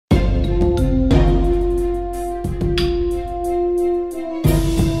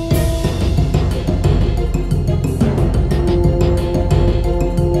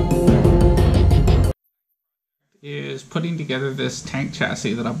putting together this tank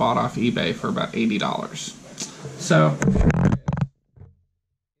chassis that I bought off eBay for about $80. So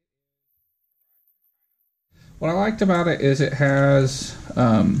what I liked about it is it has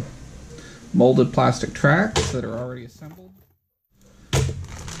molded plastic tracks that are already assembled.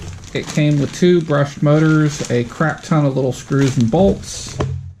 It came with 2 brushed motors, a crap ton of little screws and bolts,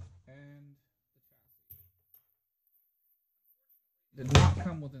 and did not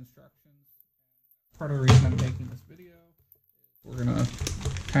come with instructions. Part of the reason I'm making this video, we're going to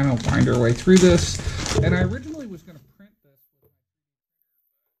kind of wind our way through this. And I originally was going to print this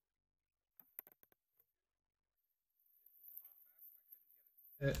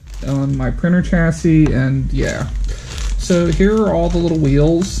with on my printer chassis, and yeah. So here are all the little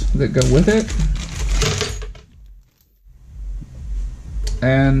wheels that go with it.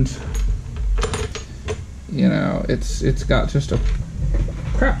 And you know, it's got just a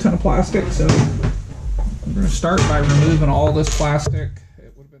crap ton of plastic, so I'm going to start by removing all this plastic.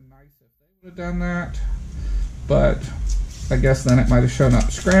 It would have been nice if they would have done that, but I guess then it might have shown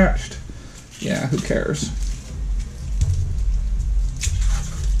up scratched. Yeah, who cares?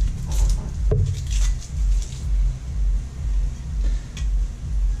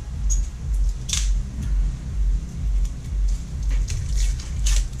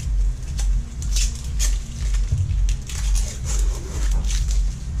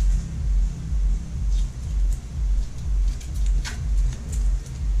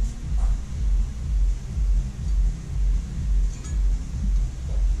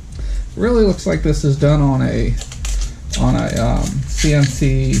 Really looks like this is done on a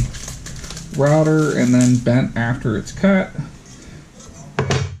CNC router and then bent after it's cut.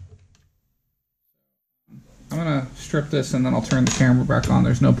 I'm gonna strip this and then I'll turn the camera back on.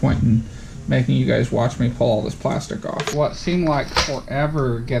 There's no point in making you guys watch me pull all this plastic off. What seemed like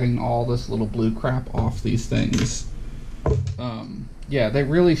forever getting all this little blue crap off these things. Yeah, they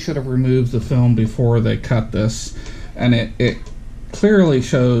really should have removed the film before they cut this, and it clearly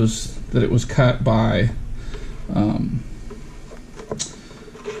shows that it was cut by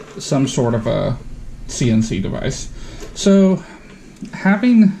some sort of a CNC device. So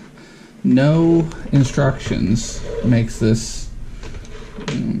having no instructions makes this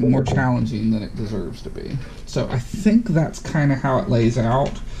more challenging than it deserves to be. So I think that's kind of how it lays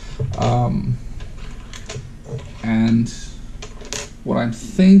out. And what I'm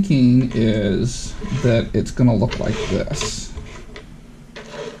thinking is that it's going to look like this.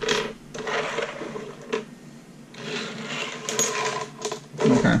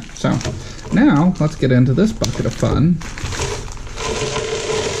 Okay, so now let's get into this bucket of fun.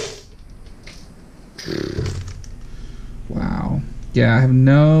 Wow. Yeah, I have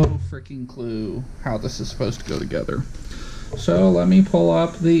no freaking clue how this is supposed to go together. So let me pull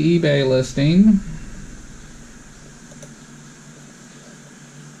up the eBay listing.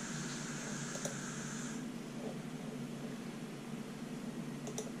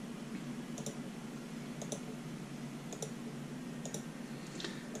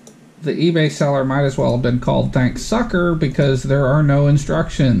 The eBay seller might as well have been called Thanks Sucker, because there are no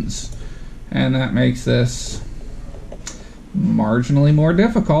instructions. And that makes this marginally more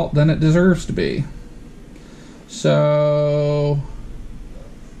difficult than it deserves to be. So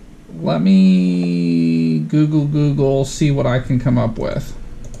let me Google, see what I can come up with.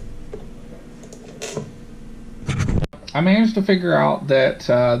 I managed to figure out that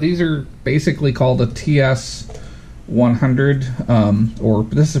these are basically called a TS100, or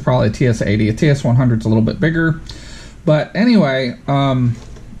this is probably a TS80. A TS100 is a little bit bigger. But anyway,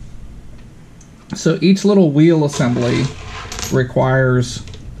 so each little wheel assembly requires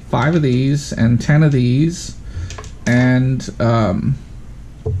 5 of these and 10 of these, and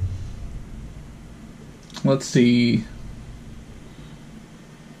let's see,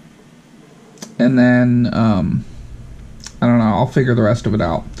 and then I don't know, I'll figure the rest of it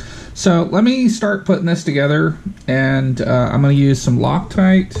out. So let me start putting this together, and I'm going to use some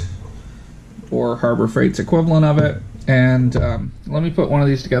Loctite, or Harbor Freight's equivalent of it, and let me put one of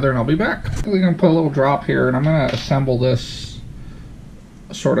these together and I'll be back. We're going to put a little drop here, and I'm going to assemble this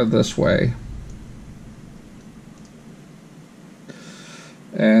sort of this way,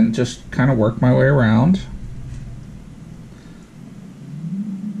 and just kind of work my way around.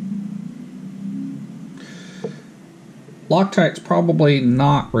 Loctite's probably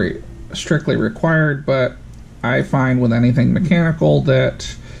not strictly required, but I find with anything mechanical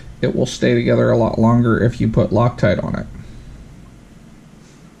that it will stay together a lot longer if you put Loctite on it.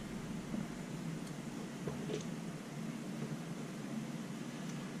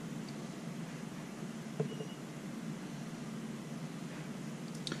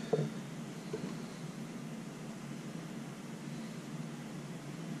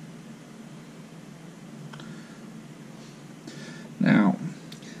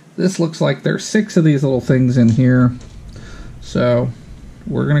 this looks like there's 6 of these little things in here. So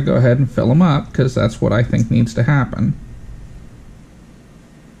we're going to go ahead and fill them up because that's what I think needs to happen.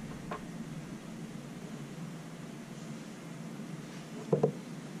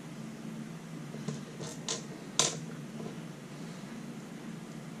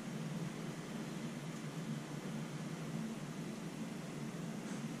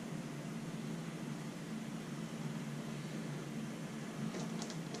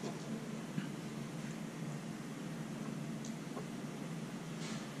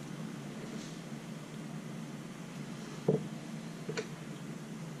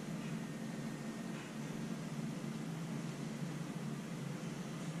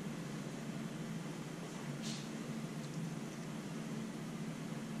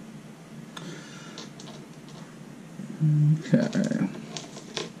 Okay.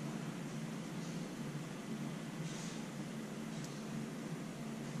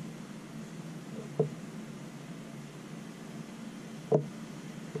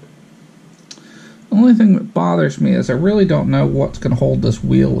 The only thing that bothers me is I really don't know what's going to hold this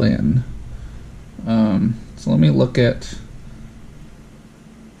wheel in. So let me look at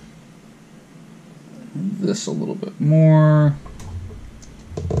this a little bit more.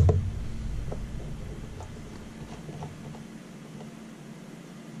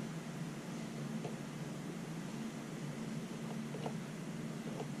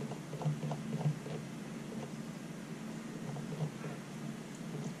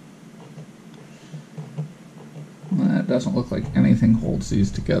 That doesn't look like anything holds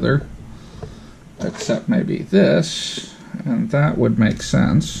these together, except maybe this, and that would make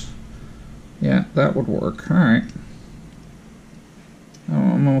sense. Yeah, that would work. All right.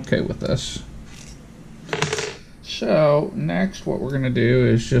 I'm okay with this. So next what we're going to do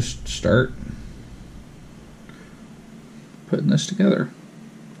is just start putting this together.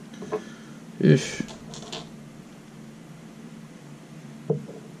 Ish.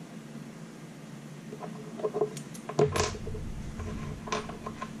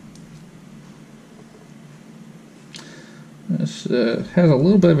 This has a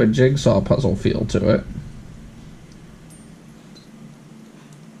little bit of a jigsaw puzzle feel to it.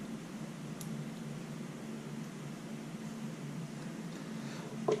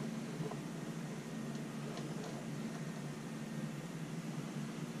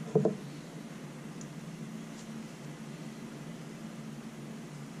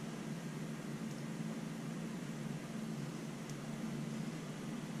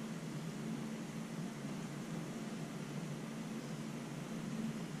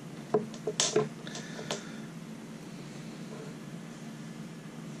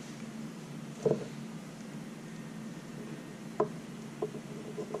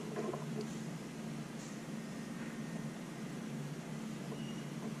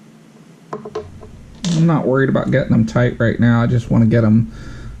 I'm not worried about getting them tight right now. I just want to get them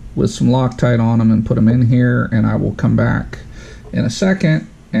with some Loctite on them and put them in here, and I will come back in a second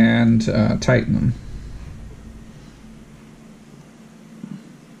and tighten them.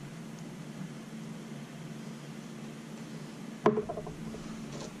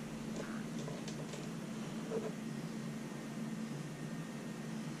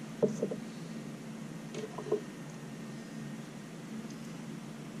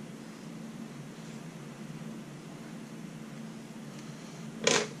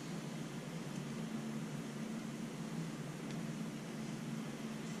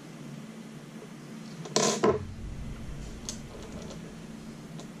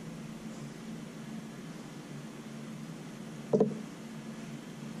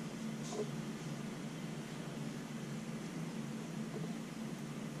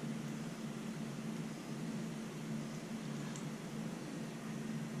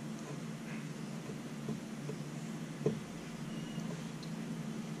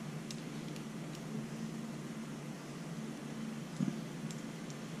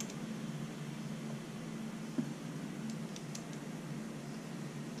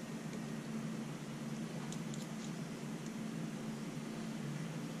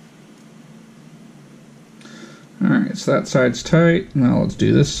 Alright, so that side's tight. Now let's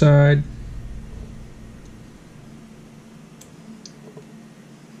do this side.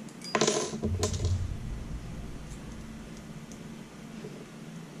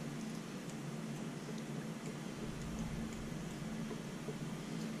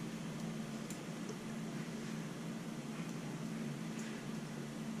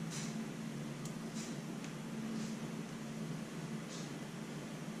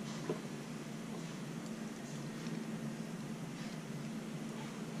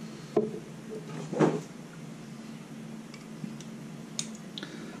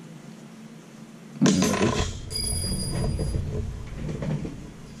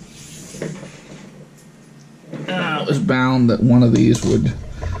 bound that one of these would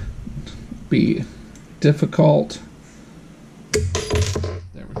be difficult.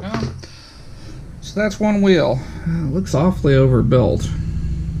 There we go. So that's one wheel. It looks awfully overbuilt.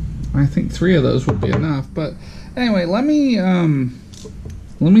 I think 3 of those would be enough. But anyway, let me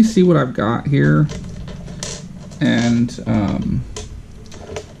see what I've got here, and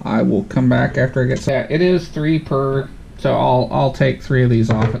I will come back after I get. Yeah, it is 3 per. So I'll take 3 of these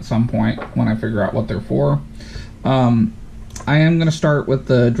off at some point when I figure out what they're for. I am going to start with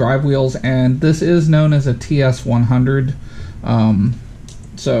the drive wheels, and this is known as a TS100,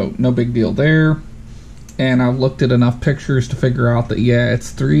 so no big deal there. And I've looked at enough pictures to figure out that, yeah, it's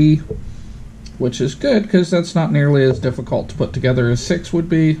 3, which is good because that's not nearly as difficult to put together as 6 would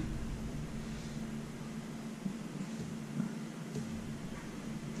be.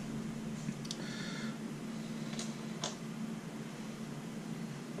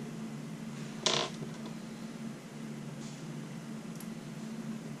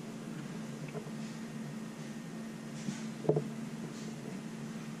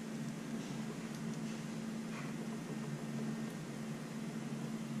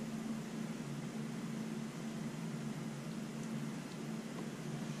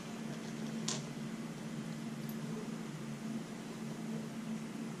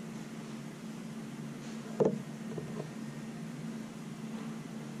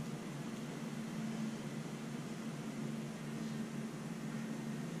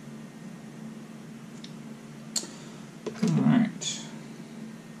 Alright.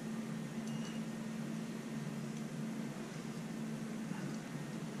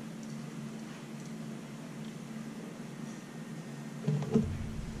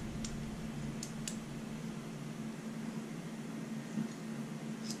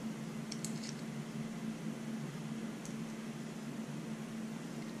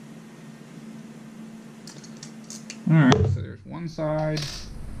 Alright, so there's one side,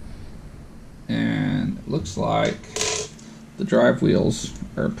 and it looks like the drive wheels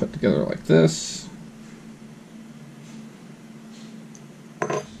are put together like this.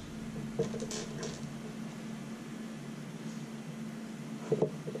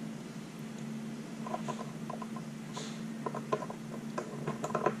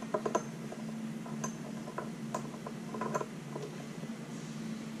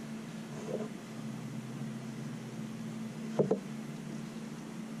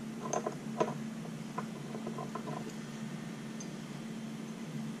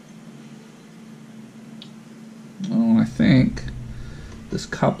 Oh, I think this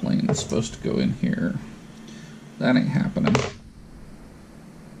coupling is supposed to go in here. That ain't happening.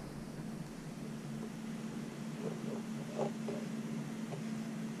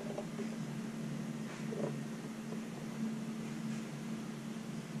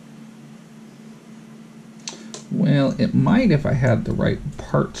 Well, it might if I had the right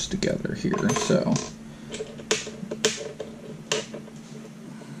parts together here, so.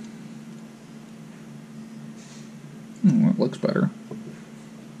 That looks better.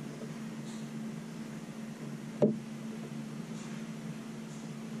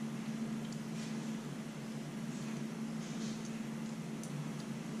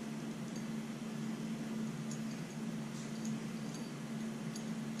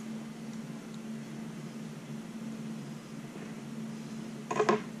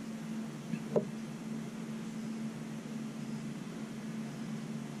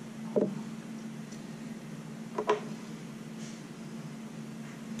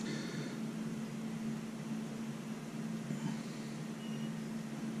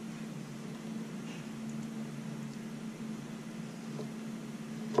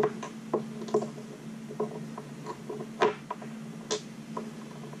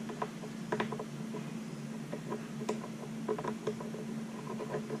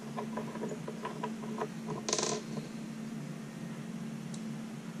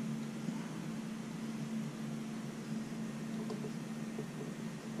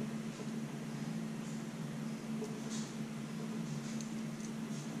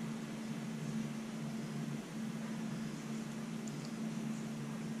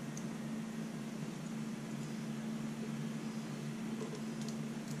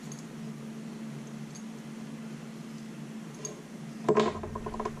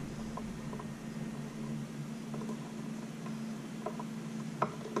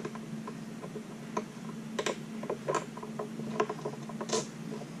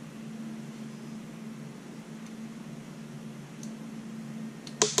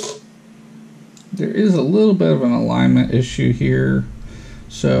 There is a little bit of an alignment issue here,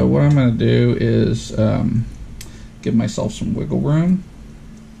 so what I'm going to do is give myself some wiggle room.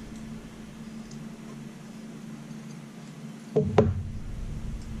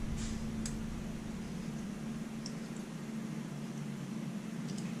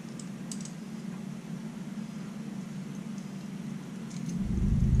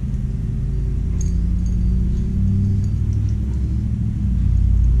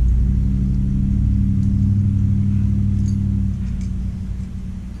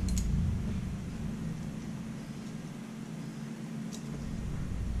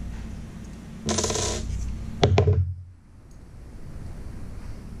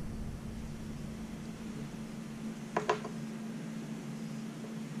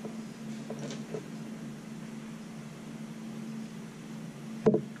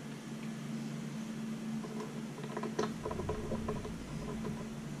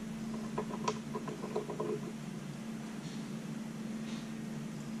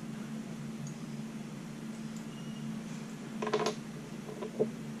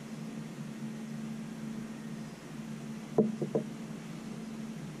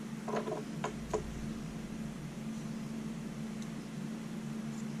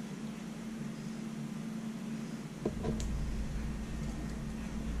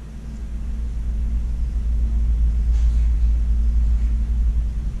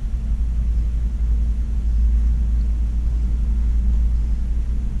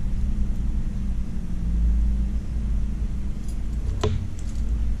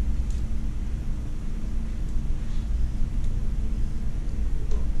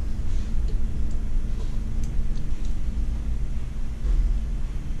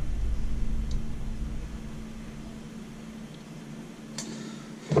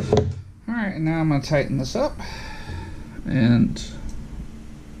 Alright, now I'm going to tighten this up, and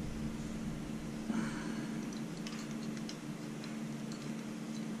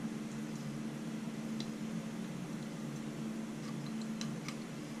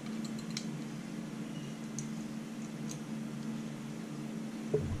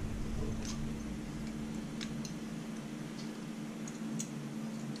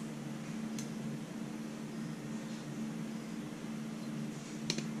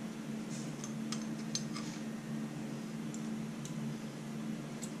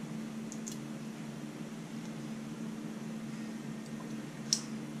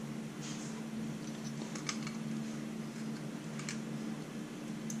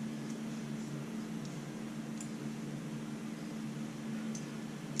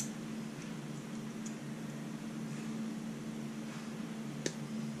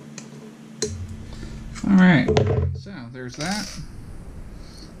alright, so there's that.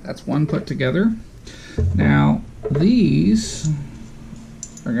 That's one put together. Now, these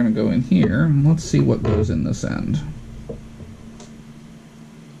are going to go in here, and let's see what goes in this end.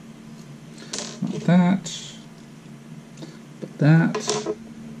 Not that, but that,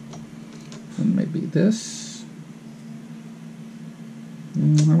 and maybe this. I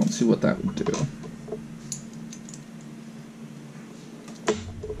don't see what that would do.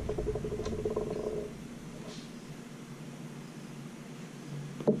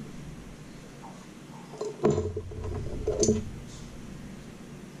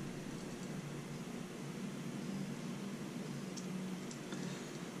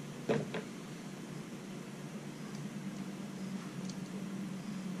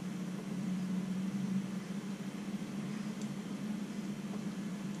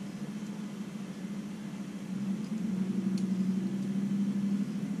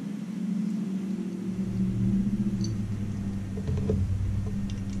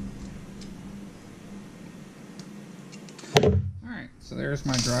 Alright, so there's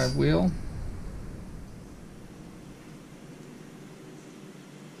my drive wheel.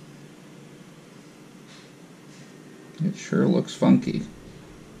 It sure looks funky.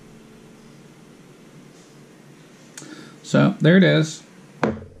 So there it is.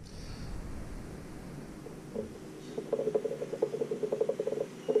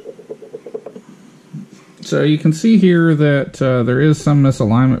 So you can see here that there is some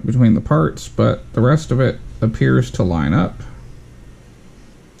misalignment between the parts, but the rest of it appears to line up.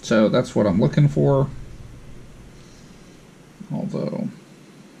 So that's what I'm looking for. Although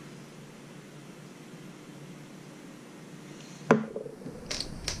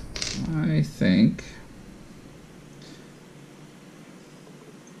I think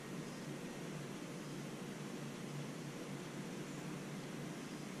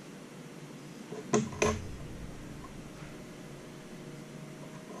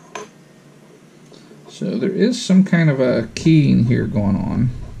so there is some kind of a keying here going on.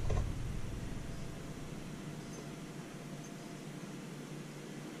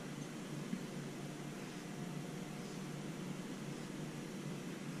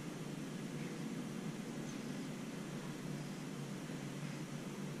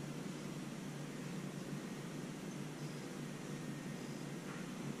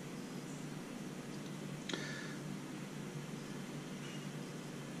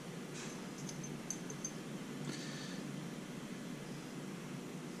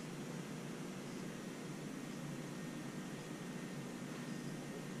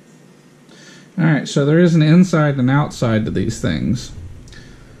 Alright, so there is an inside and outside to these things.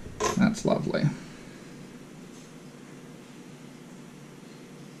 That's lovely.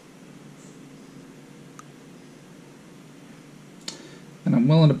 And I'm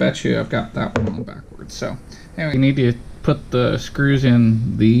willing to bet you I've got that one on backwards. So, anyway, you need to put the screws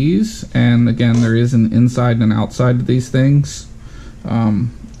in these. And again, there is an inside and outside to these things.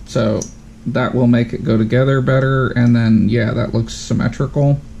 So that will make it go together better. And then, yeah, that looks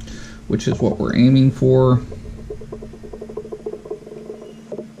symmetrical, which is what we're aiming for.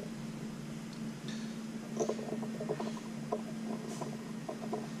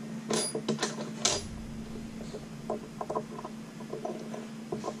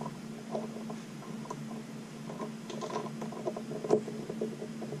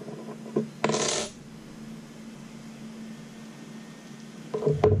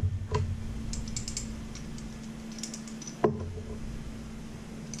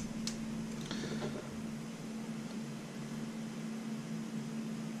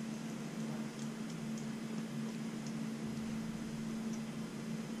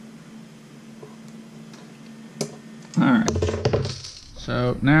 Alright,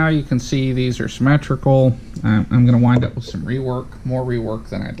 so now you can see these are symmetrical. I'm going to wind up with some rework, more rework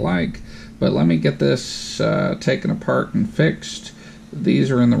than I'd like, but let me get this taken apart and fixed. These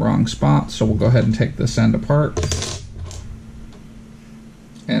are in the wrong spot, so we'll go ahead and take this end apart.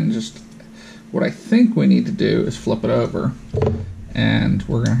 And just what I think we need to do is flip it over, and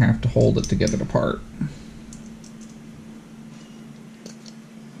we're going to have to hold it to get it apart.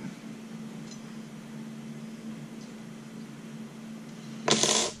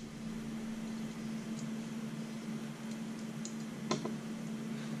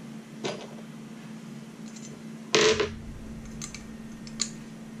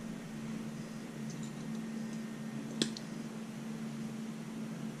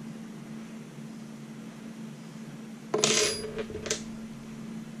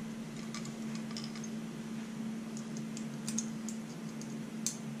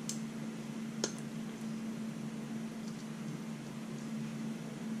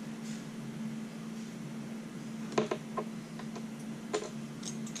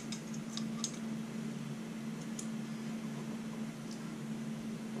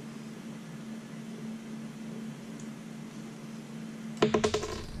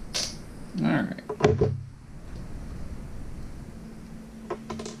 Alright.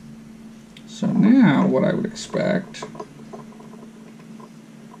 So now what I would expect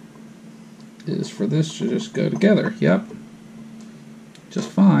is for this to just go together. Yep. Just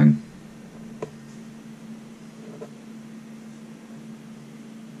fine.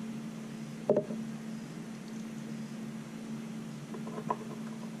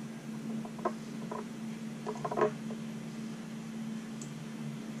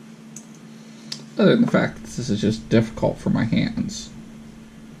 Other than the fact that this is just difficult for my hands.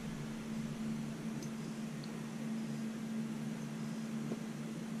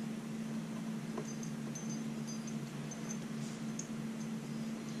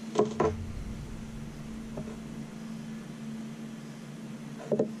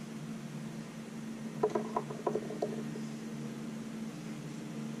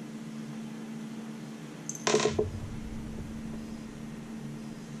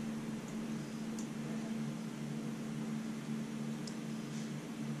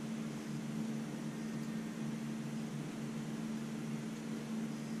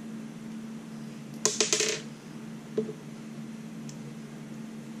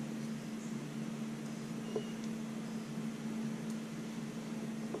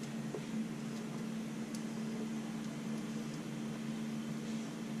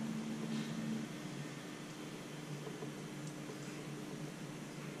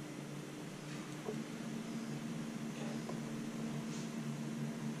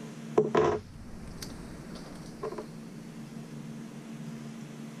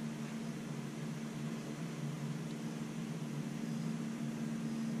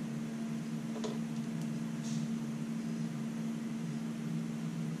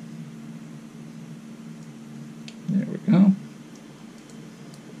 There we go.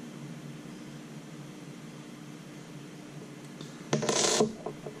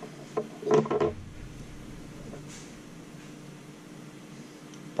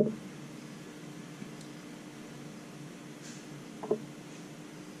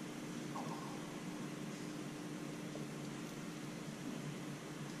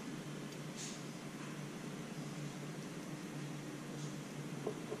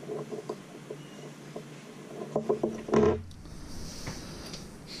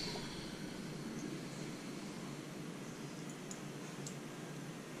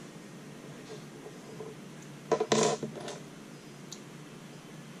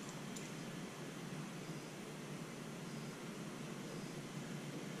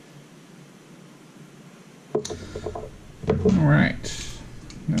 All right.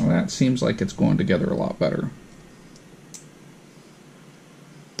 Now that seems like it's going together a lot better.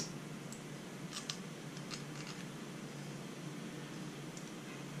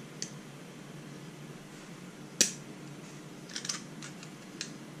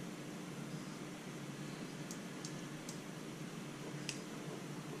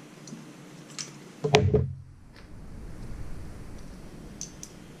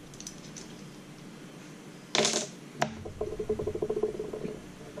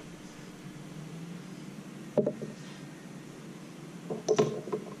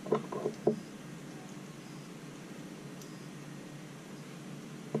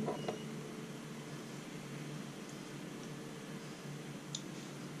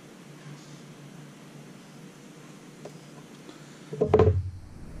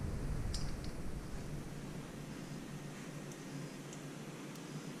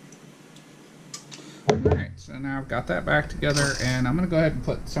 Alright, so now I've got that back together, and I'm going to go ahead and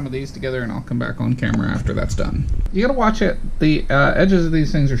put some of these together, and I'll come back on camera after that's done. You got to watch it. The edges of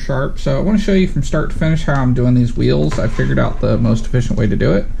these things are sharp, so I want to show you from start to finish how I'm doing these wheels. I figured out the most efficient way to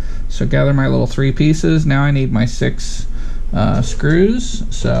do it. So gather my little 3 pieces. Now I need my 6 screws,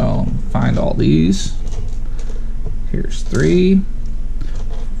 so find all these. Here's 3,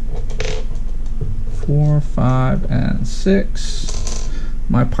 4, 5, and 6.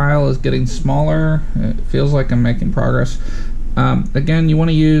 My pile is getting smaller. It feels like I'm making progress. Again, you want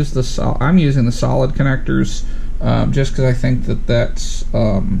to use I'm using the solid connectors just because I think that that's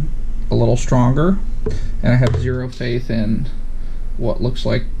a little stronger, and I have zero faith in what looks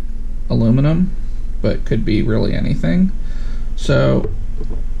like aluminum, but could be really anything. So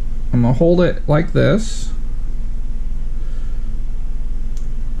I'm gonna hold it like this,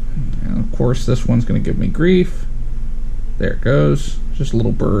 and of course this one's gonna give me grief. There it goes. Just a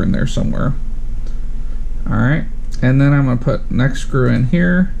little burr in there somewhere. Alright, and then I'm going to put next screw in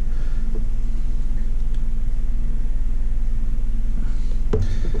here. A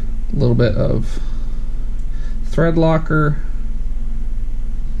little bit of thread locker.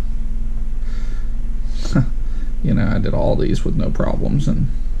 You know, I did all these with no problems,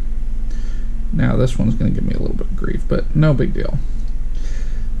 and now this one's going to give me a little bit of grief, but no big deal.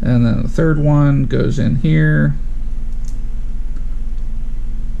 And then the third one goes in here.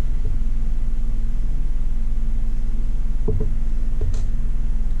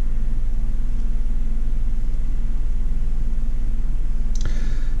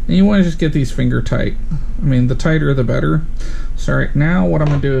 And you want to just get these finger tight. I mean, the tighter the better. So right now what I'm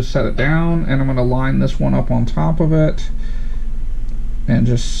going to do is set it down, and I'm going to line this one up on top of it and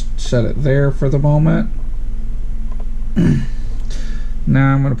just set it there for the moment.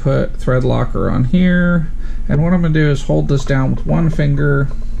 Now I'm going to put thread locker on here, and what I'm going to do is hold this down with one finger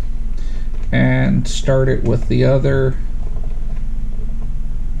and start it with the other.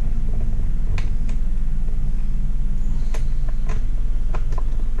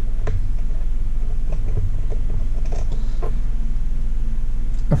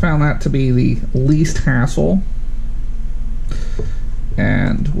 I found that to be the least hassle,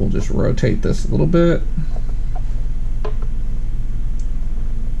 and we'll just rotate this a little bit.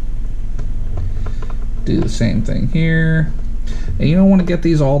 Do the same thing here, and you don't want to get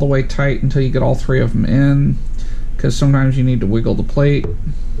these all the way tight until you get all 3 of them in, because sometimes you need to wiggle the plate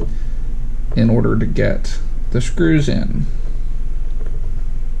in order to get the screws in.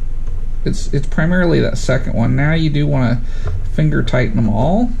 It's primarily that second one. Now you do want to finger tighten them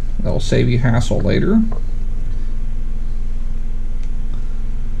all. That'll save you hassle later.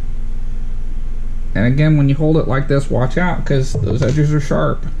 And again, when you hold it like this, watch out, because those edges are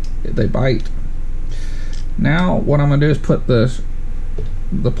sharp. They bite. Now what I'm going to do is put the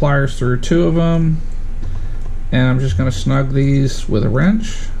pliers through 2 of them, and I'm just going to snug these with a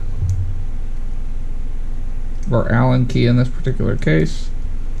wrench, or Allen key in this particular case.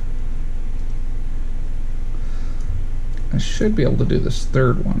 I should be able to do this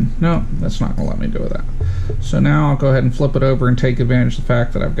third one. No, that's not going to let me do that. So now I'll go ahead and flip it over and take advantage of the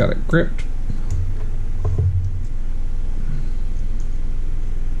fact that I've got it gripped.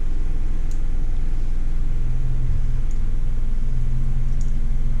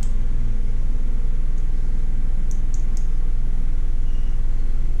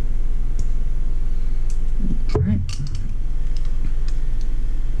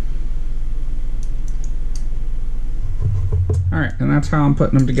 Alright, and that's how I'm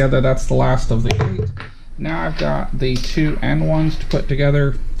putting them together. That's the last of the 8. Now I've got the 2 end ones to put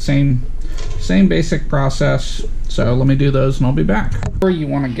together. Same basic process. So let me do those and I'll be back. You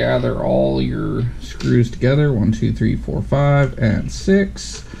want to gather all your screws together. 1, 2, 3, 4, 5, and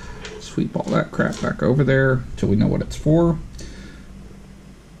 6. Sweep all that crap back over there till we know what it's for.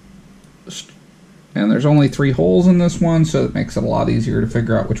 And there's only 3 holes in this one, so it makes it a lot easier to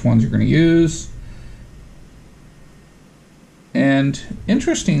figure out which ones you're going to use. And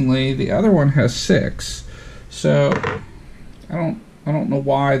interestingly, the other one has 6, so I don't know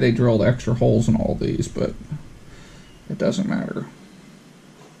why they drilled extra holes in all these, but it doesn't matter.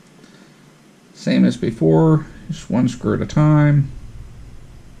 Same as before, just 1 screw at a time.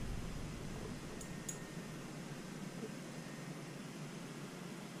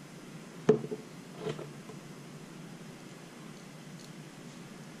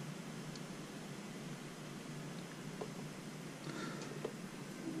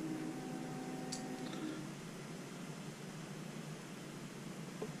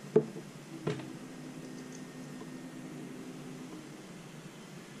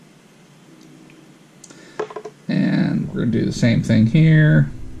 And we're going to do the same thing here.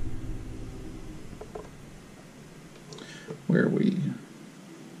 where we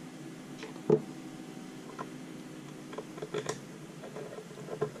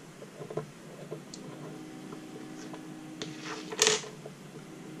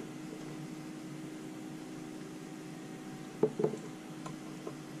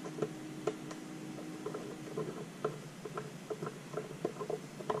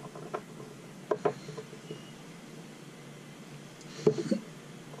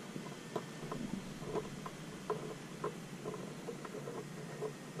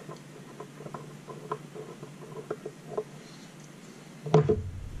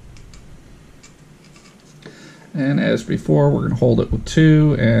and as before, we're going to hold it with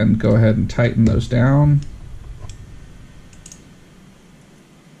 2 and go ahead and tighten those down.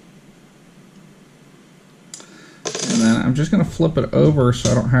 And then I'm just going to flip it over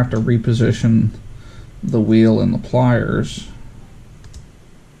so I don't have to reposition the wheel and the pliers.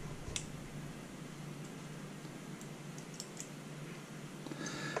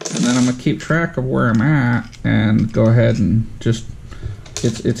 And then I'm going to keep track of where I'm at and go ahead and just,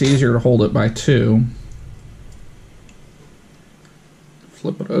 it's easier to hold it by 2.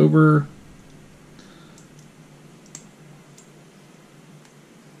 Flip it over.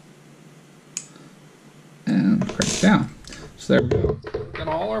 And crank it down. So there we go. Got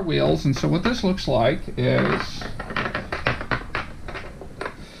all our wheels, and so what this looks like is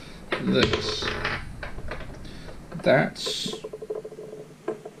this. That's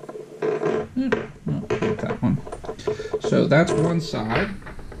not that one. So that's one side.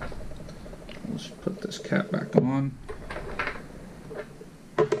 Let's put this cap back on.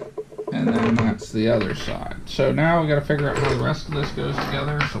 And then that's the other side. So now we got to figure out how the rest of this goes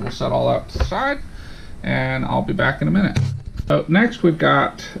together. So we'll set all that to the side, and I'll be back in a minute. So next we've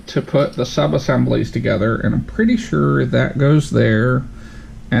got to put the sub-assemblies together, and I'm pretty sure that goes there,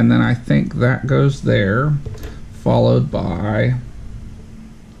 and then I think that goes there, followed by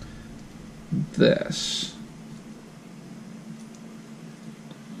this.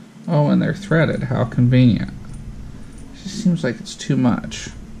 Oh, and they're threaded. How convenient. It just seems like it's too much.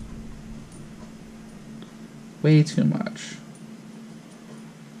 Way too much.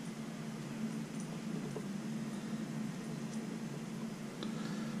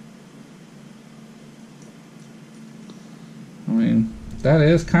 I mean, that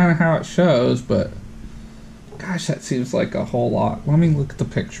is kind of how it shows, but gosh, that seems like a whole lot. Let me look at the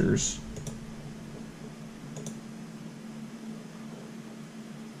pictures.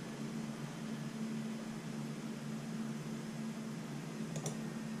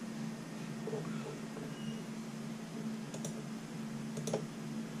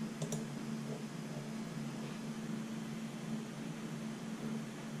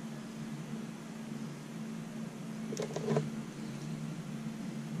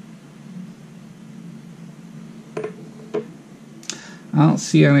 I don't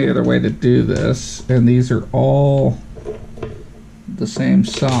see any other way to do this, and these are all the same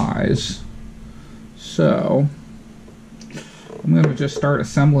size. So I'm going to just start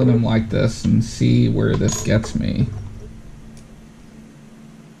assembling them like this and see where this gets me.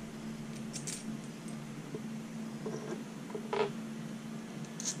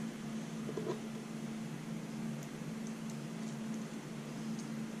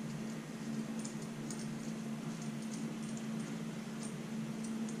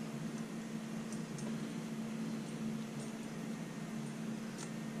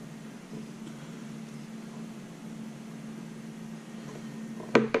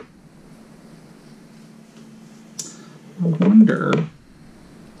 I wonder,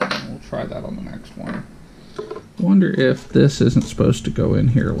 we'll try that on the next one. I wonder if this isn't supposed to go in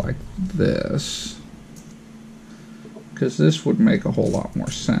here like this, because this would make a whole lot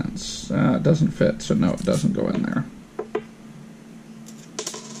more sense. It doesn't fit, so no, it doesn't go in there.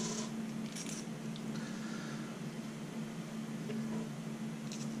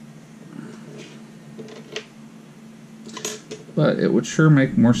 But it would sure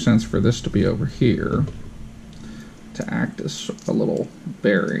make more sense for this to be over here, to act as a little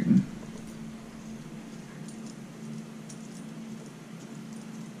bearing.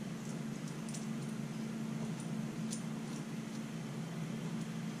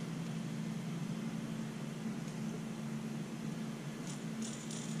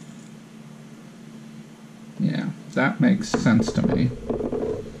 Yeah, that makes sense to me.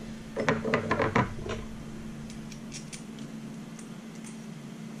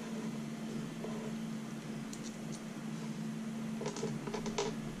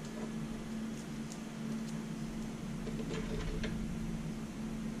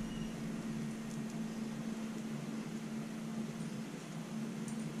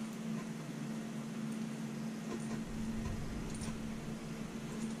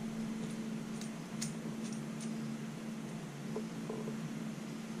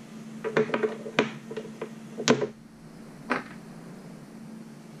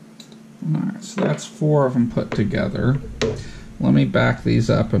 Alright, so that's 4 of them put together. Let me back these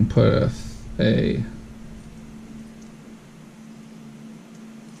up and put a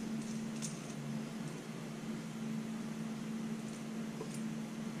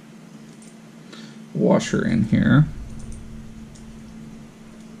washer in here.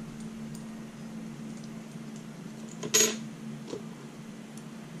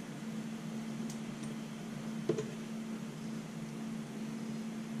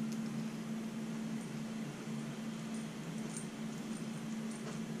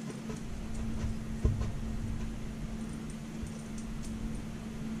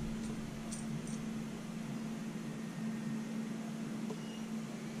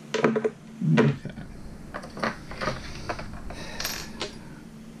 Okay.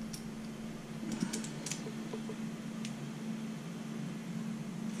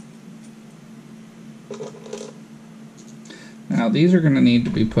 Now these are going to need to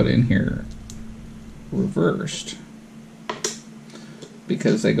be put in here reversed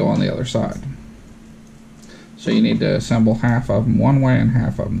because they go on the other side. So you need to assemble half of them one way and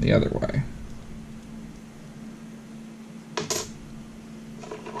half of them the other way.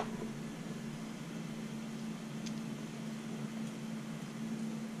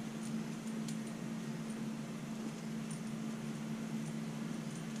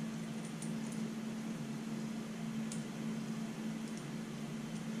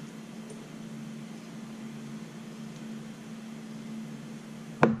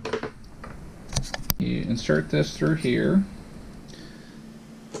 You insert this through here,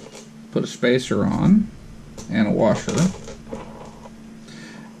 put a spacer on and a washer,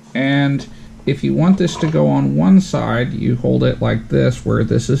 and if you want this to go on one side, you hold it like this where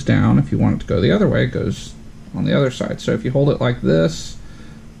this is down. If you want it to go the other way, it goes on the other side. So if you hold it like this,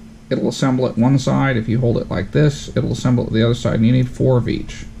 it'll assemble it one side. If you hold it like this, it'll assemble it the other side, and you need 4 of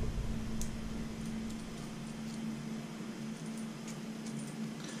each.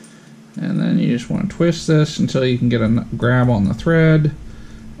 And then you just want to twist this until you can get a grab on the thread,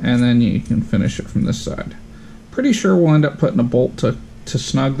 and then you can finish it from this side. Pretty sure we'll end up putting a bolt to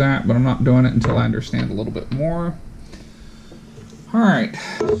snug that, but I'm not doing it until I understand a little bit more. Alright,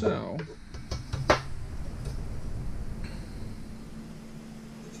 so I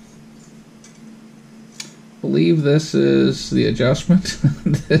believe this is the adjustment.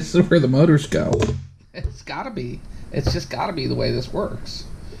 This is where the motors go. It's gotta be. It's just gotta be the way this works.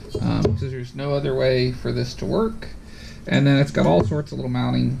 Because there's no other way for this to work. And then it's got all sorts of little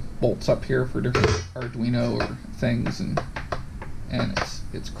mounting bolts up here for different Arduino or things, and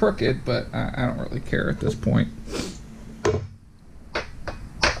it's crooked, but I don't really care at this point.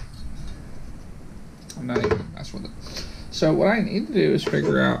 I'm not even gonna mess with it. So what I need to do is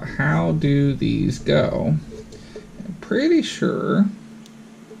figure out how do these go. I'm pretty sure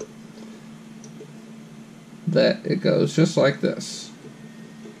that it goes just like this.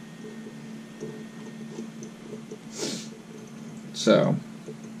 So,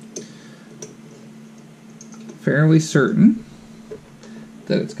 fairly certain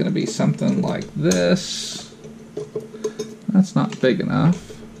that it's going to be something like this. That's not big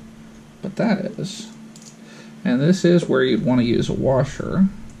enough, but that is. And this is where you'd want to use a washer.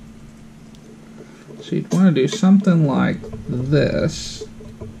 So you'd want to do something like this.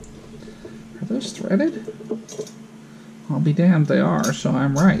 Are those threaded? I'll be damned, they are, so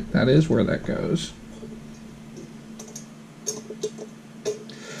I'm right. That is where that goes.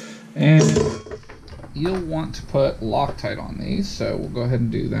 And you'll want to put Loctite on these, so we'll go ahead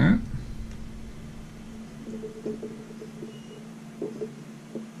and do that.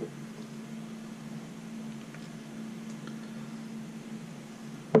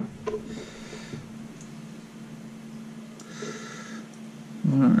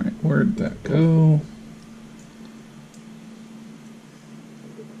 Alright, where'd that go?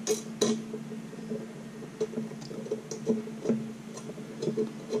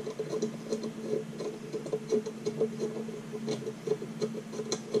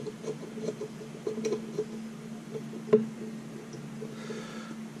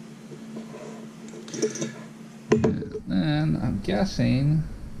 And I'm guessing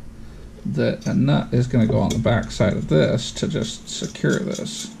that a nut is going to go on the back side of this to just secure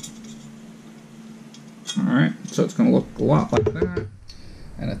this. Alright, so it's going to look a lot like that.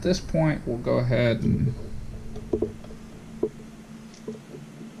 And at this point, we'll go ahead and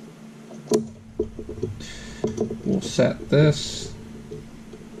we'll set this.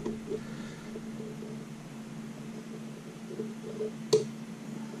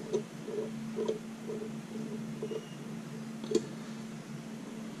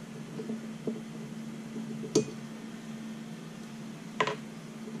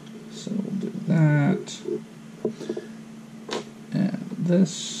 So that. And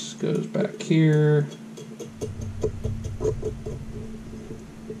this goes back here.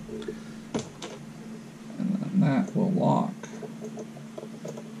 And then that will lock.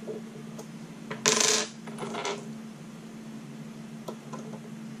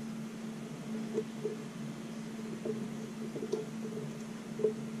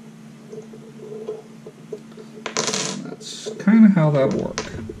 And that's kind of how that'll work.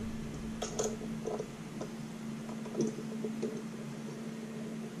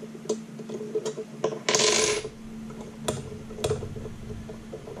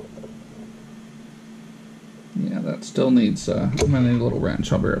 Still needs, I'm gonna need a little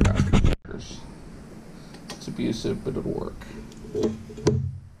wrench. I'll be right back. It's abusive, but it'll work.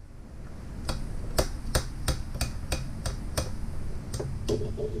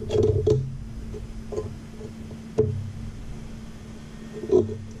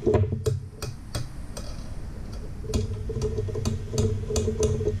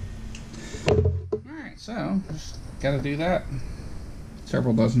 Alright, so just gotta do that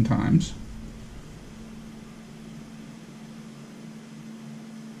several dozen times.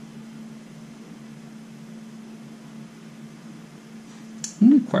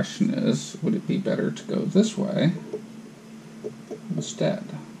 The question is, would it be better to go this way instead?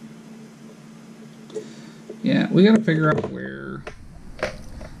 Yeah, we got to figure out where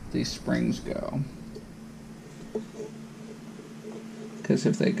these springs go. Because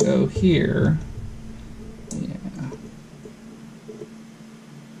if they go here, yeah.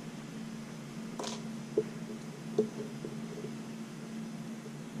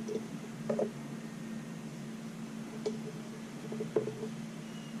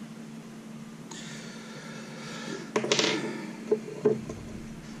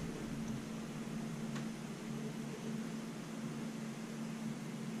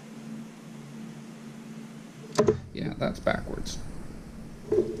 Yeah, that's backwards.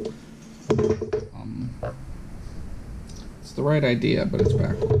 It's the right idea, but it's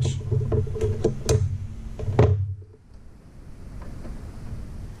backwards.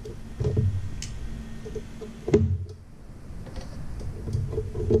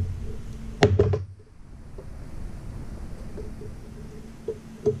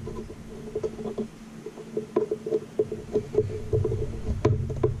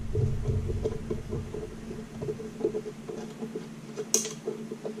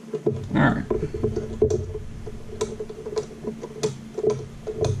 Alright.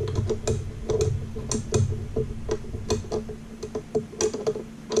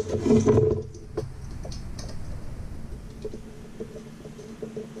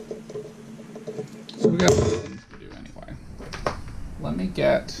 So we got things to do anyway. Let me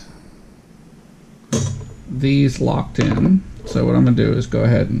get these locked in. So what I'm going to do is go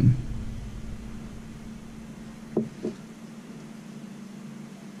ahead and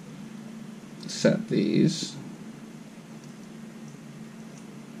set these.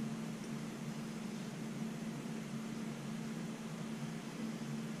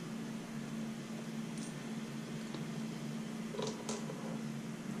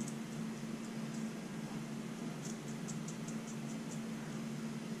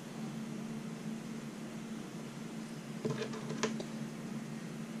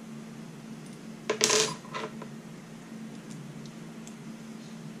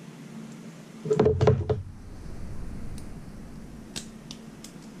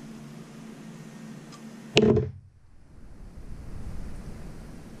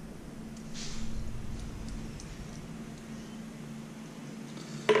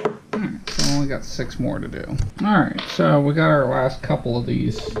 Got 6 more to do. Alright, so we got our last couple of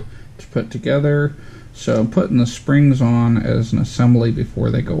these to put together. So I'm putting the springs on as an assembly before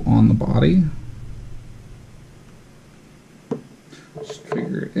they go on the body. Just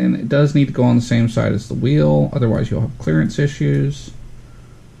figure it in. It does need to go on the same side as the wheel, otherwise you'll have clearance issues.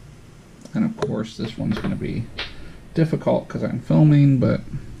 And of course this one's going to be difficult because I'm filming, but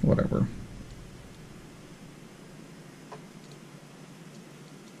whatever.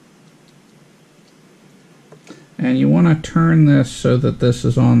 And you want to turn this so that this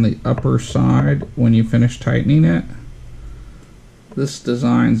is on the upper side when you finish tightening it. This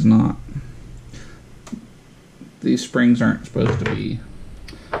design's not, these springs aren't supposed to be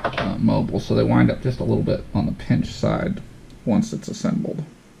mobile, so they wind up just a little bit on the pinch side once it's assembled.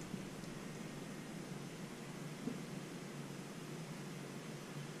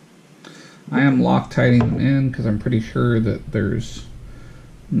 I am Loctiting them in because I'm pretty sure that there's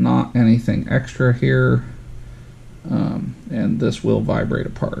not anything extra here. And this will vibrate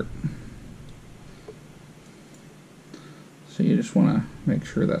apart. So you just want to make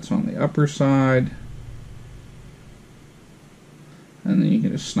sure that's on the upper side. And then you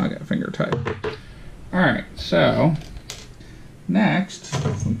can just snug it finger tight. Alright, so next,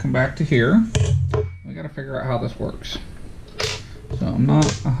 we'll come back to here. We gotta figure out how this works. So I'm not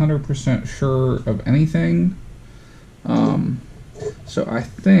 100% sure of anything. So I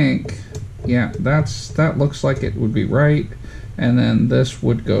think, yeah, that looks like it would be right. And then this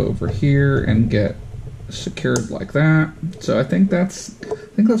would go over here and get secured like that. So I think that's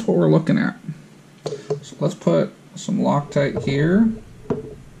what we're looking at. So let's put some Loctite here.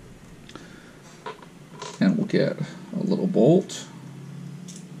 And we'll get a little bolt.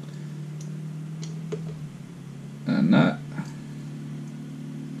 And a nut.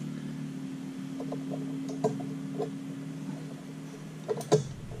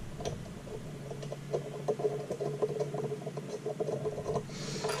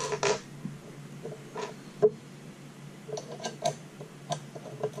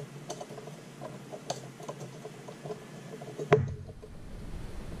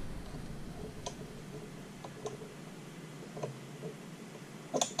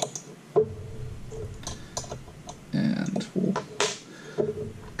 And we'll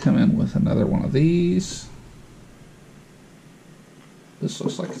come in with another one of these. This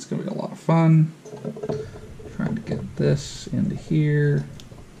looks like it's going to be a lot of fun. Trying to get this into here.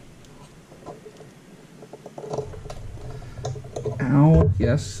 Ow.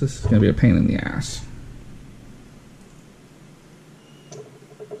 Yes, this is going to be a pain in the ass.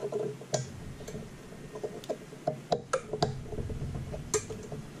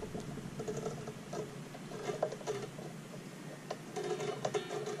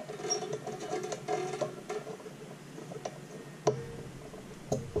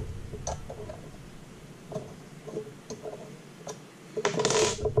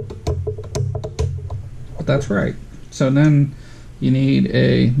 But that's right. So then you need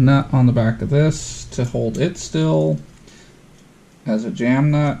a nut on the back of this to hold it still as a jam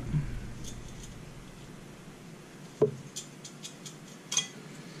nut.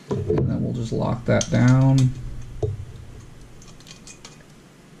 And then we'll just lock that down.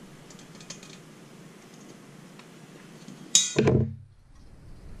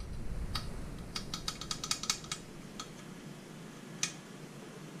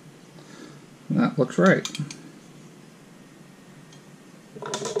 And that looks right.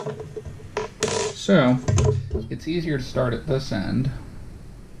 So, it's easier to start at this end.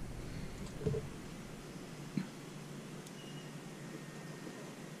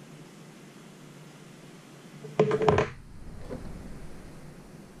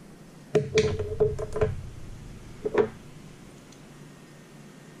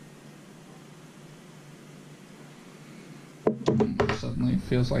 Suddenly it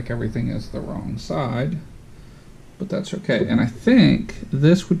feels like everything is the wrong side, but that's okay. And I think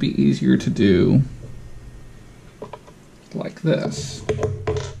this would be easier to do like this.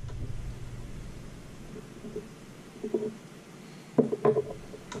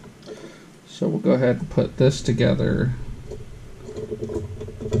 So we'll go ahead and put this together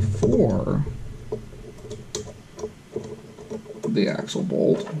for the axle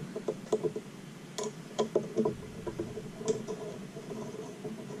bolt.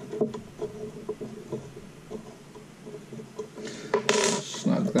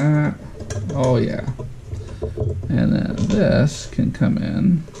 Snug that. Oh yeah. And then this can come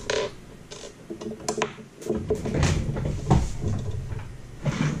in.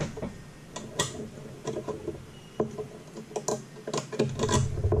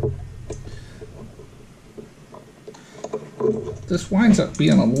 This winds up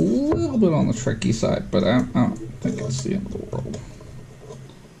being a little bit on the tricky side, but I don't think it's the end of the world.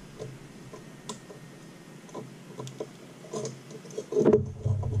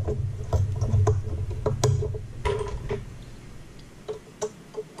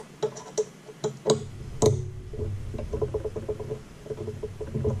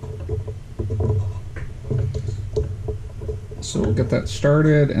 So we'll get that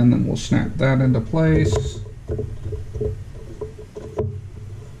started, and then we'll snap that into place.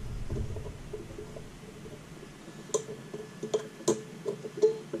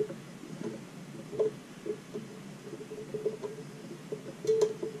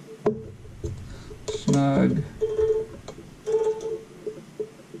 Snug.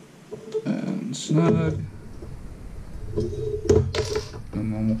 And snug.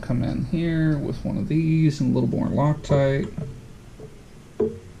 And then we'll come in here with one of these and a little more Loctite.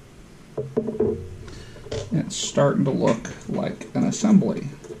 And it's starting to look like an assembly.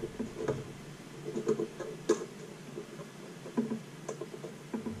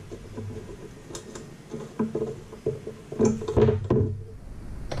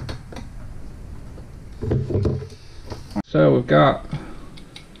 So we've got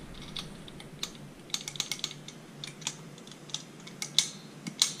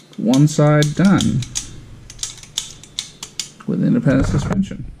one side done with independent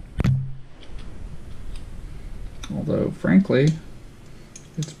suspension. Although, frankly,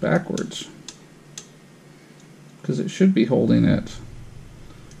 it's backwards because it should be holding it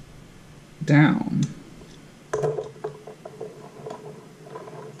down.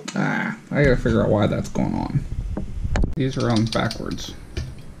 I gotta figure out why that's going on. These are on backwards.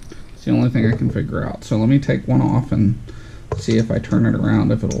 It's the only thing I can figure out. So let me take one off and see if I turn it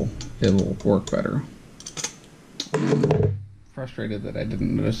around, if it'll work better. I'm frustrated that I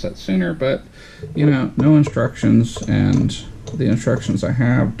didn't notice that sooner, but you know, no instructions, and the instructions I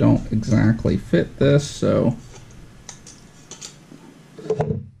have don't exactly fit this, so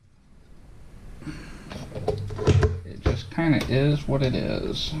it just kind of is what it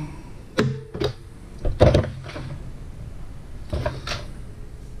is.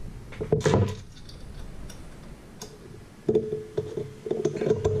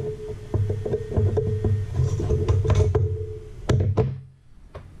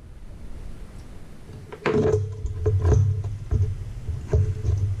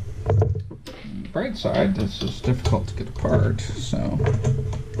 Bright side, this is difficult to get apart, so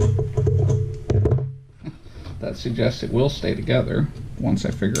that suggests it will stay together once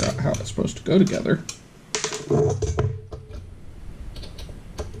I figure out how it's supposed to go together.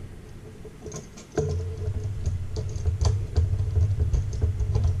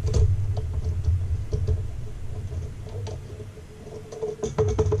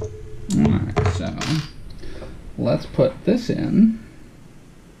 Alright, so let's put this in.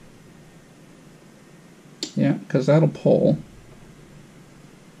 Yeah, because that'll pull.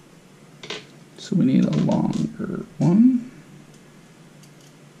 So we need a longer one.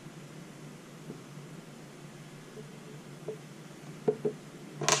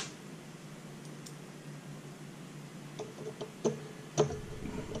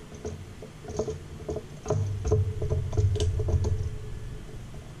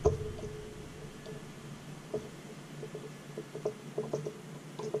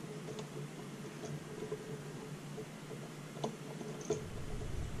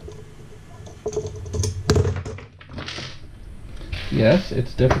 Yes,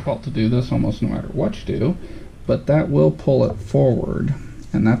 it's difficult to do this almost no matter what you do, but that will pull it forward,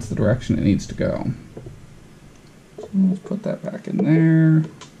 and that's the direction it needs to go. So let's put that back in there.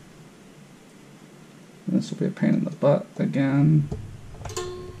 This will be a pain in the butt again.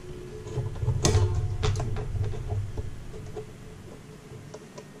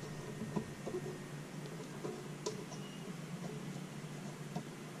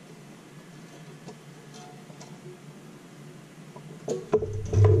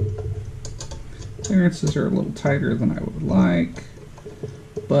 Clearances are a little tighter than I would like,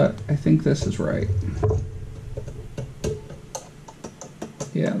 but I think this is right.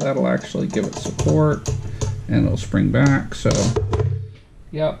 Yeah, that'll actually give it support and it'll spring back. So,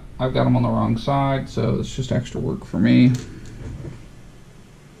 yep, I've got them on the wrong side, so it's just extra work for me.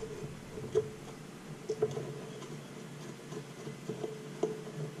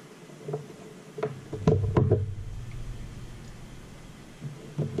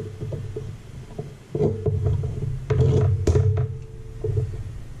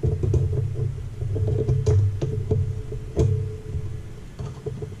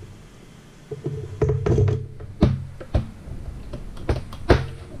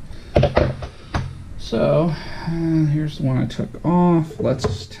 So here's the one I took off.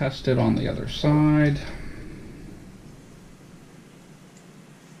 Let's test it on the other side.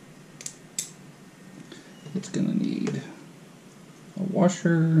 It's gonna need a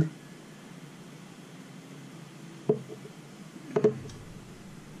washer.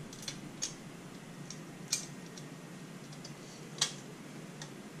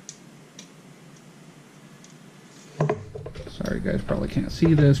 Sorry, you guys probably can't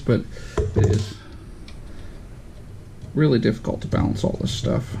see this, but it is really difficult to balance all this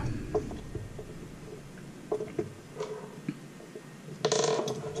stuff.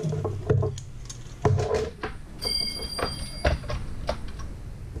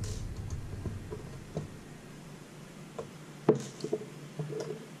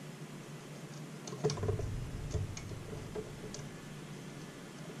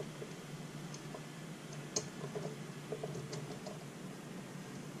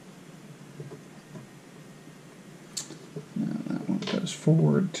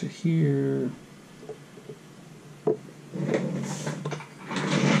 Forward to here.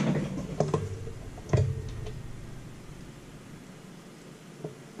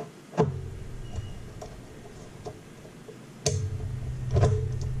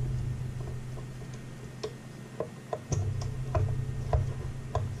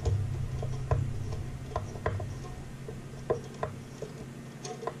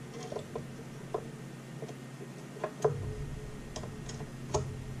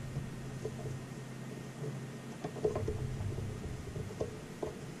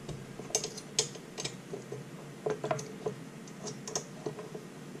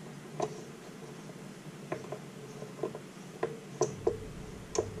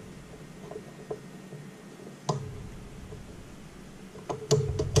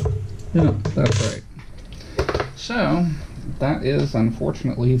 Yeah, that's right. So that is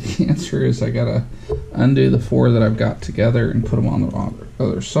unfortunately the answer is I gotta undo the 4 that I've got together and put them on the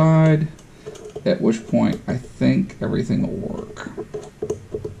other side, at which point I think everything will work.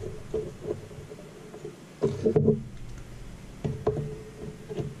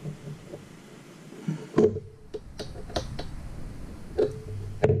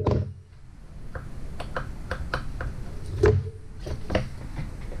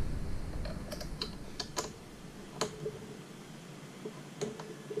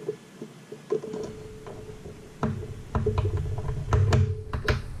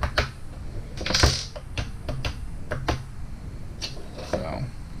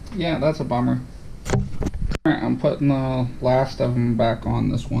 Yeah, that's a bummer. Alright, I'm putting the last of them back on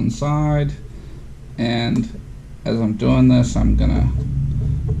this one side, and as I'm doing this I'm gonna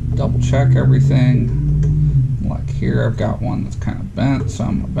double check everything. Like here I've got one that's kind of bent, so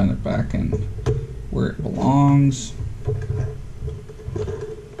I'm gonna bend it back in where it belongs.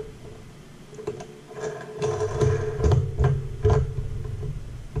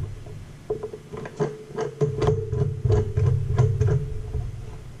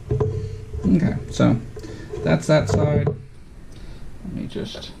 Okay, so that's that side. Let me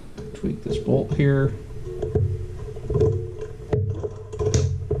just tweak this bolt here.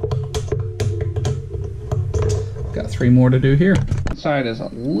 Got 3 more to do here. That side is a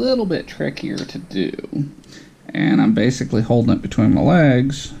little bit trickier to do, and I'm basically holding it between my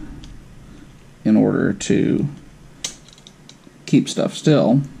legs in order to keep stuff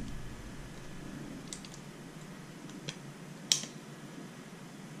still.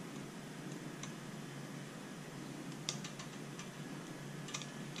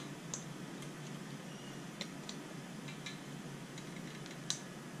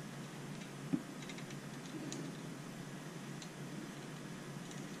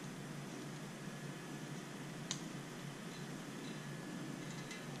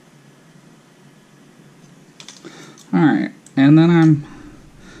 Alright, and then I'm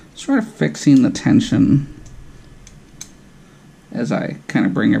sort of fixing the tension as I kind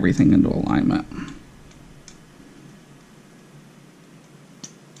of bring everything into alignment.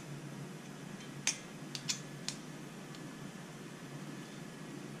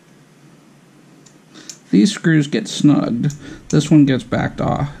 These screws get snugged. This one gets backed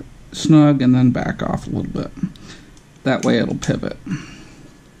off, snug, and then back off a little bit. That way it'll pivot.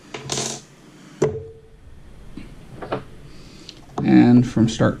 And from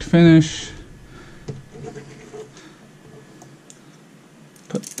start to finish,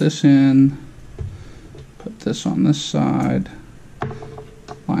 put this in, put this on this side,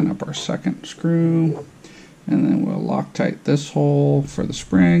 line up our second screw, and then we'll Loctite this hole for the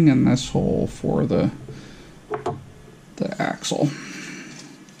spring and this hole for the axle.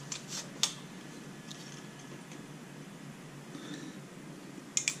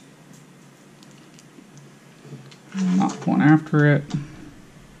 Knock one after it.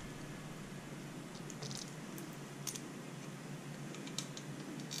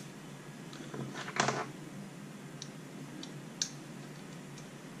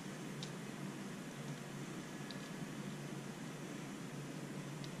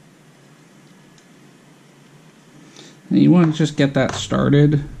 And you want to just get that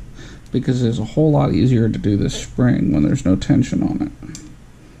started because it's a whole lot easier to do this spring when there's no tension on it,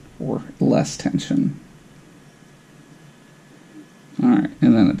 or less tension. Alright,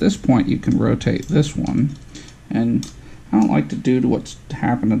 and then at this point you can rotate this one, and I don't like to do to what's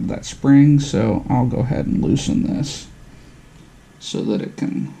happened to that spring, so I'll go ahead and loosen this so that it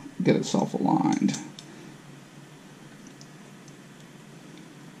can get itself aligned.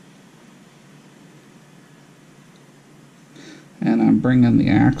 And I'm bringing the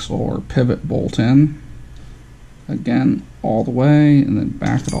axle or pivot bolt in, again, all the way, and then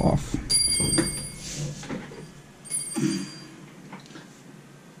back it off.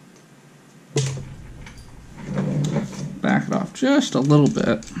 Back it off just a little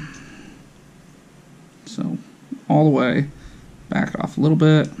bit. So, all the way, back it off a little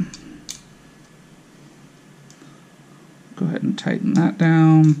bit. Go ahead and tighten that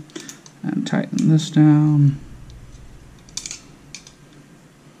down, and tighten this down.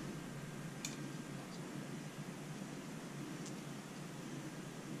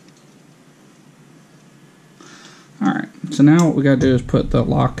 Alright, so now what we got to do is put the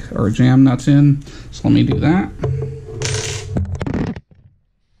lock or jam nuts in. So let me do that.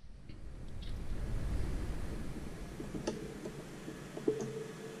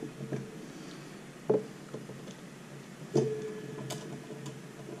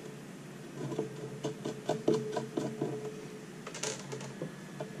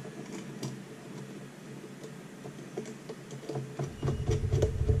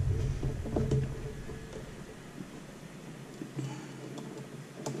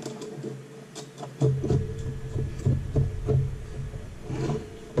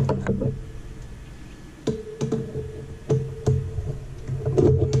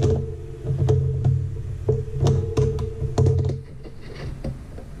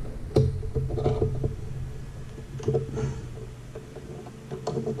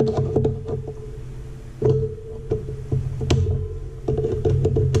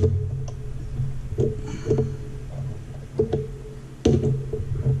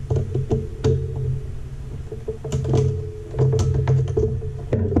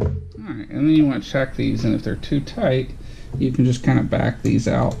 then you want to check these, and if they're too tight, you can just kind of back these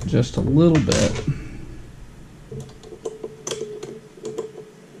out just a little bit.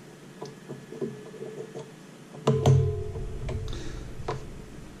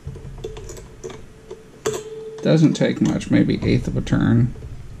 Doesn't take much, maybe 1/8 of a turn.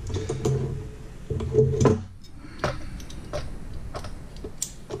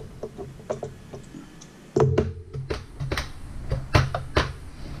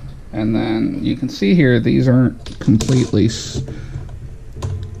 And then you can see here these aren't completely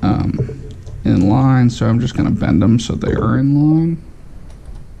in line, so I'm just going to bend them so they are in line.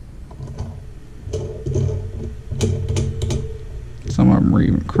 Some of them are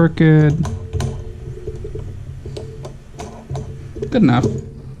even crooked. Good enough.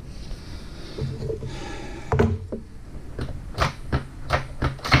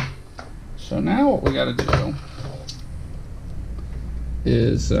 So now what we got to do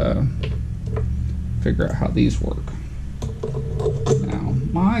is figure out how these work. Now,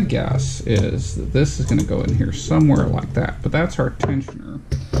 my guess is that this is going to go in here somewhere like that, but that's our tensioner,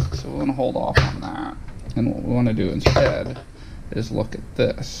 so we're going to hold off on that. And what we want to do instead is look at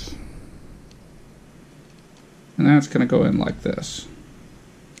this. And that's going to go in like this.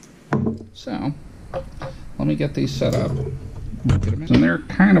 So, let me get these set up. And they're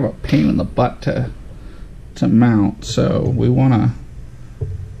kind of a pain in the butt to mount, so we want to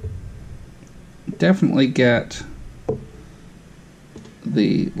definitely get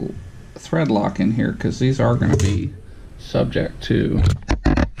the thread lock in here, because these are going to be subject to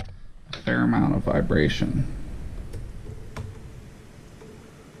a fair amount of vibration.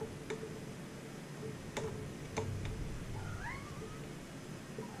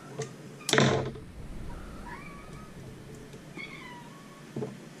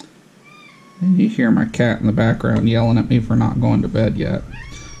 And you hear my cat in the background yelling at me for not going to bed yet.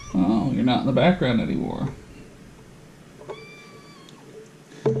 Oh, you're not in the background anymore.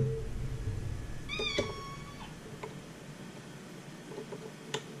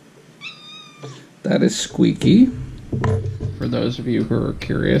 That is Squeaky, for those of you who are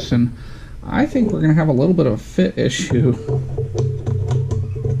curious, and I think we're going to have a little bit of a fit issue.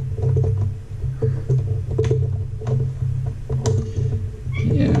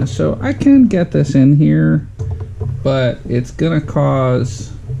 Yeah, so I can get this in here, but it's going to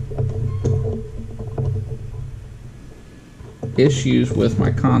cause issues with my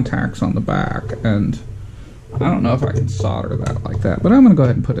contacts on the back, and I don't know if I can solder that like that, but I'm going to go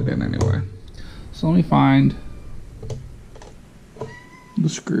ahead and put it in anyway. So let me find the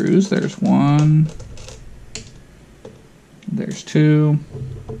screws. There's one, there's two.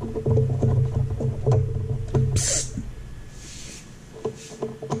 Psst.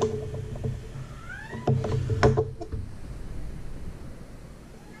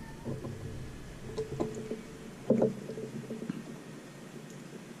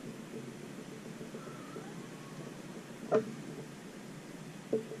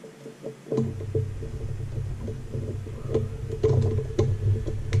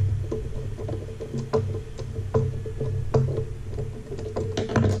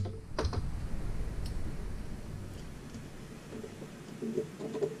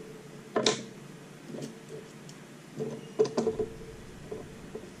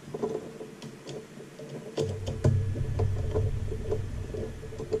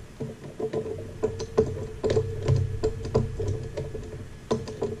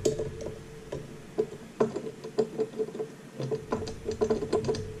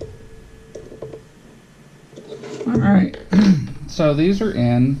 Alright, so these are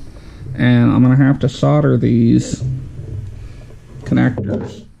in, and I'm going to have to solder these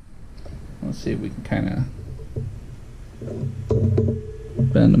connectors. Let's see if we can kind of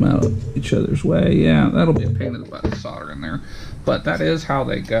bend them out of each other's way. Yeah, that'll be a pain in the butt to solder in there, but that is how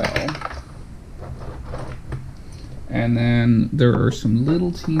they go. And then there are some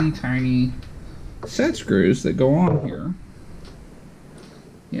little teeny tiny set screws that go on here.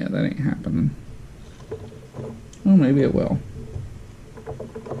 Yeah, that ain't happening. Well, maybe it will.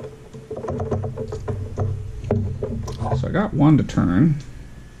 So I got one to turn.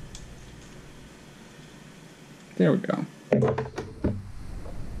 There we go.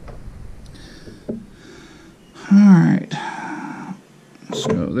 Alright.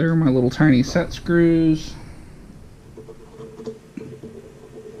 So there are my little tiny set screws.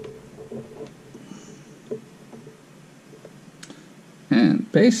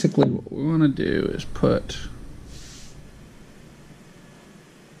 And basically what we want to do is put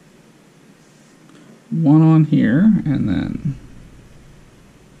one on here, and then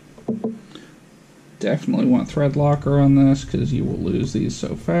definitely want thread locker on this because you will lose these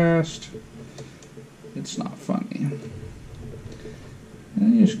so fast. it's not funny.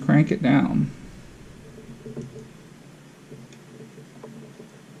 And you just crank it down.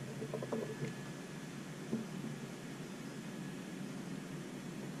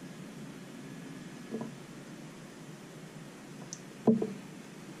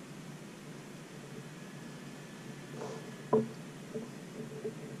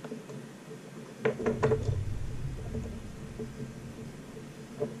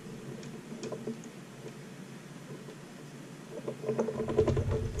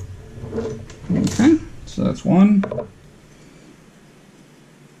 Okay, so that's one.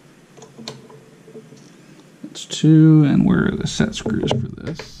 That's two, and where are the set screws for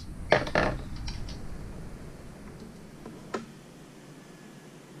this?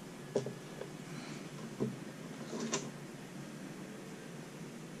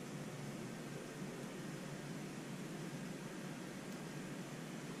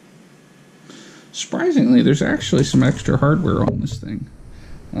 Surprisingly, there's actually some extra hardware on this thing.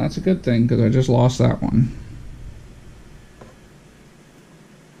 Well, that's a good thing, because I just lost that one.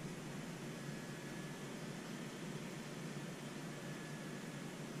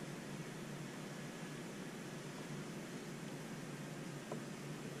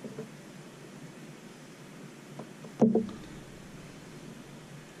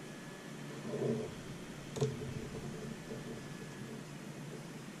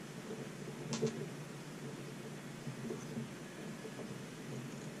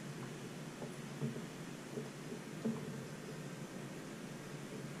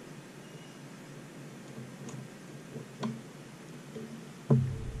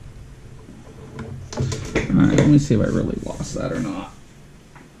 Alright, let me see if I really lost that or not.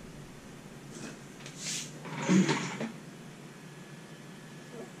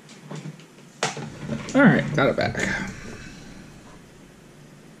 Alright, got it back.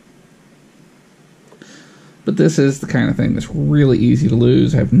 But this is the kind of thing that's really easy to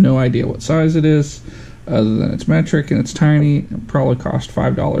lose. I have no idea what size it is, other than it's metric and it's tiny. It would probably cost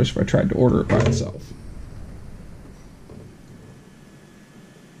 $5 if I tried to order it by itself.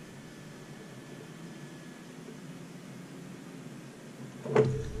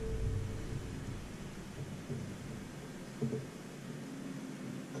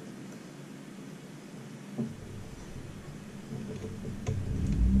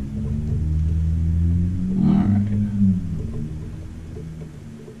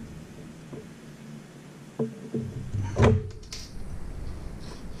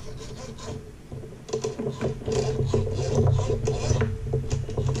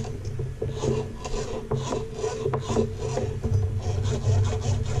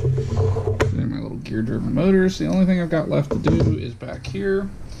 Gear-driven motors. The only thing I've got left to do is back here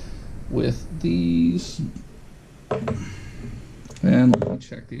with these. And let me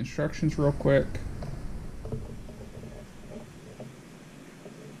check the instructions real quick.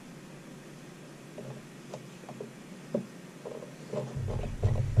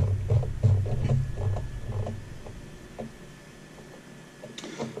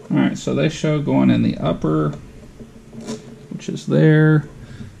 Alright, so they show going in the upper, which is there.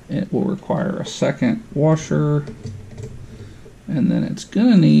 It will require a second washer, and then it's going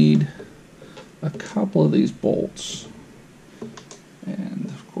to need a couple of these bolts. And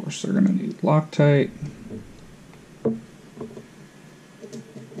of course they're going to need Loctite.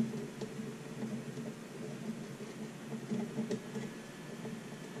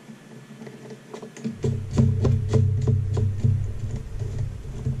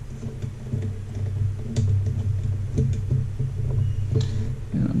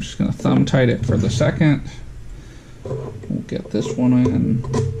 I'm just going to thumb tight it for the second. We'll get this one in.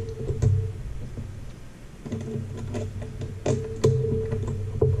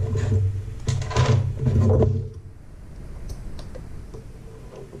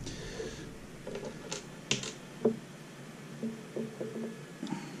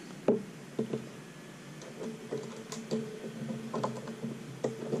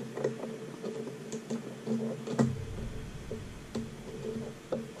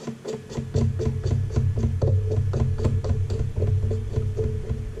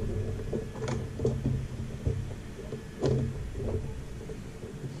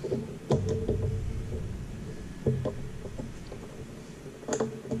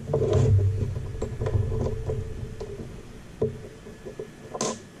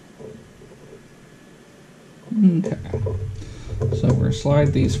 Okay, so we're going to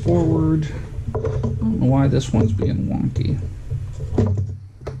slide these forward. I don't know why this one's being wonky.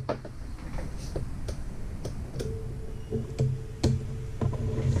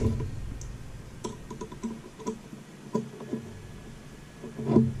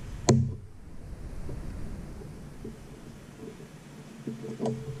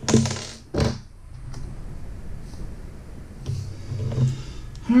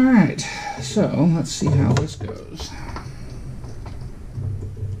 Alright, so let's see how this goes.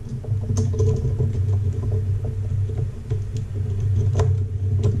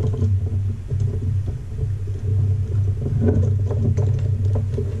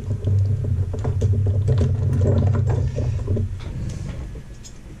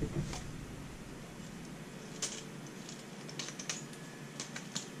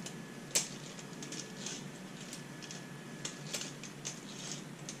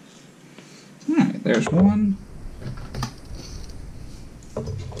 There's one.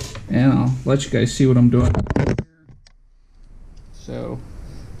 And I'll let you guys see what I'm doing. So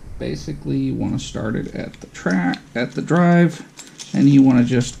basically you want to start it at the drive, and you want to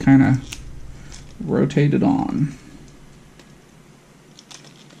just kind of rotate it on.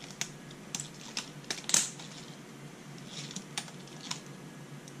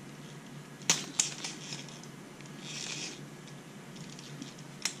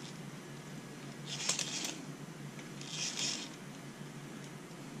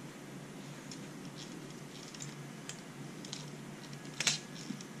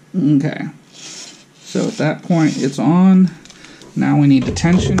 Okay, so at that point it's on. Now we need to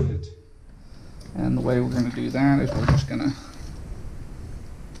tension it, and the way we're going to do that is we're just going to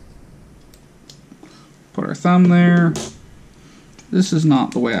put our thumb there. This is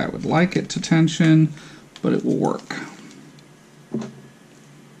not the way I would like it to tension, but it will work.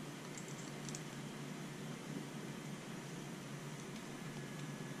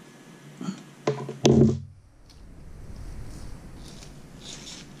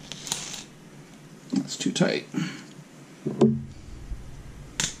 That's too tight.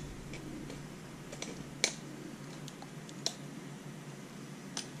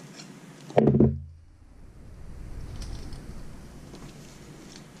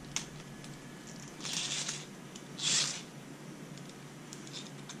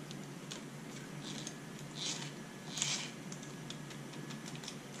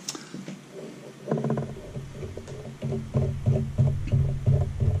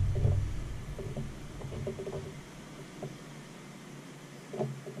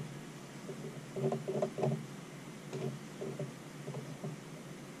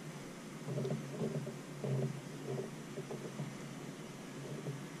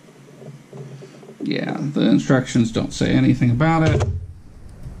 Yeah, the instructions don't say anything about it.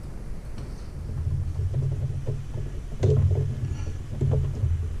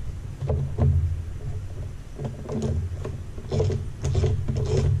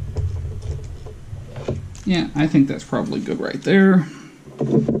 Yeah, I think that's probably good right there.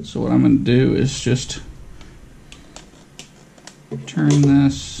 So what I'm going to do is just turn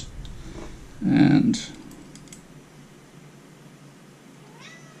this and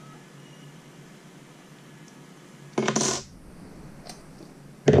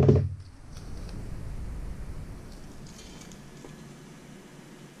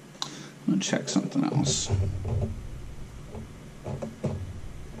I'm going to check something else.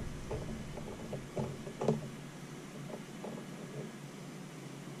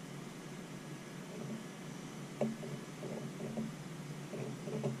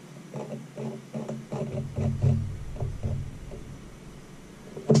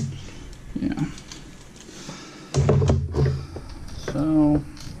 Yeah. So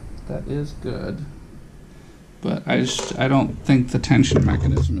that is good. But I don't think the tension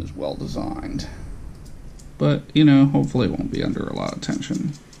mechanism is well designed. But, you know, hopefully it won't be under a lot of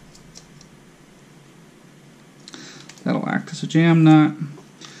tension. That'll act as a jam nut.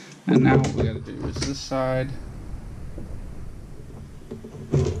 And now what we gotta do is this side.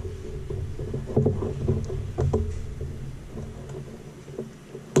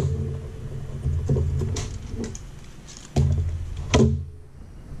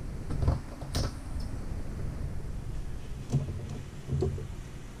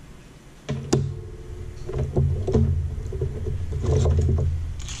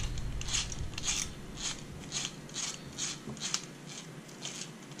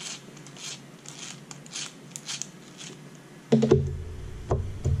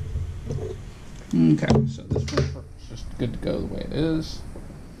 Okay, so this one's just good to go the way it is.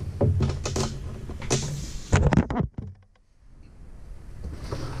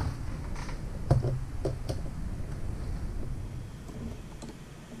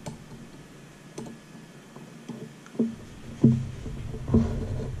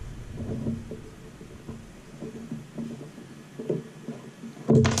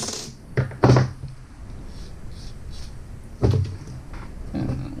 And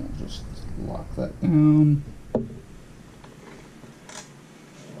then we'll just lock that down.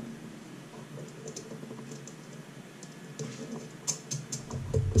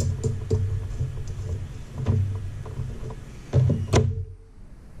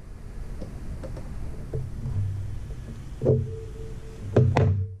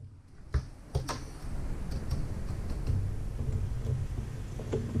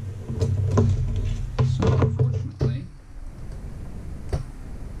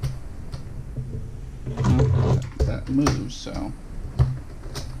 move, so.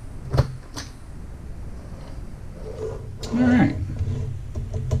 Alright.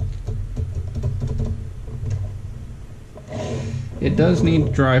 It does need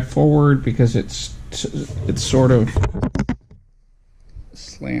to drive forward because it's sort of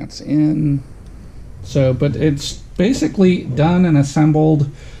slants in. So, but it's basically done and assembled,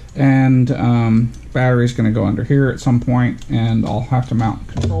 and battery's going to go under here at some point, and I'll have to mount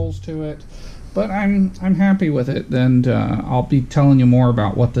controls to it. But I'm happy with it, and I'll be telling you more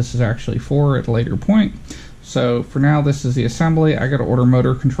about what this is actually for at a later point. So for now, this is the assembly. I got to order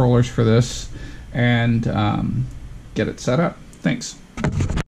motor controllers for this and get it set up. Thanks.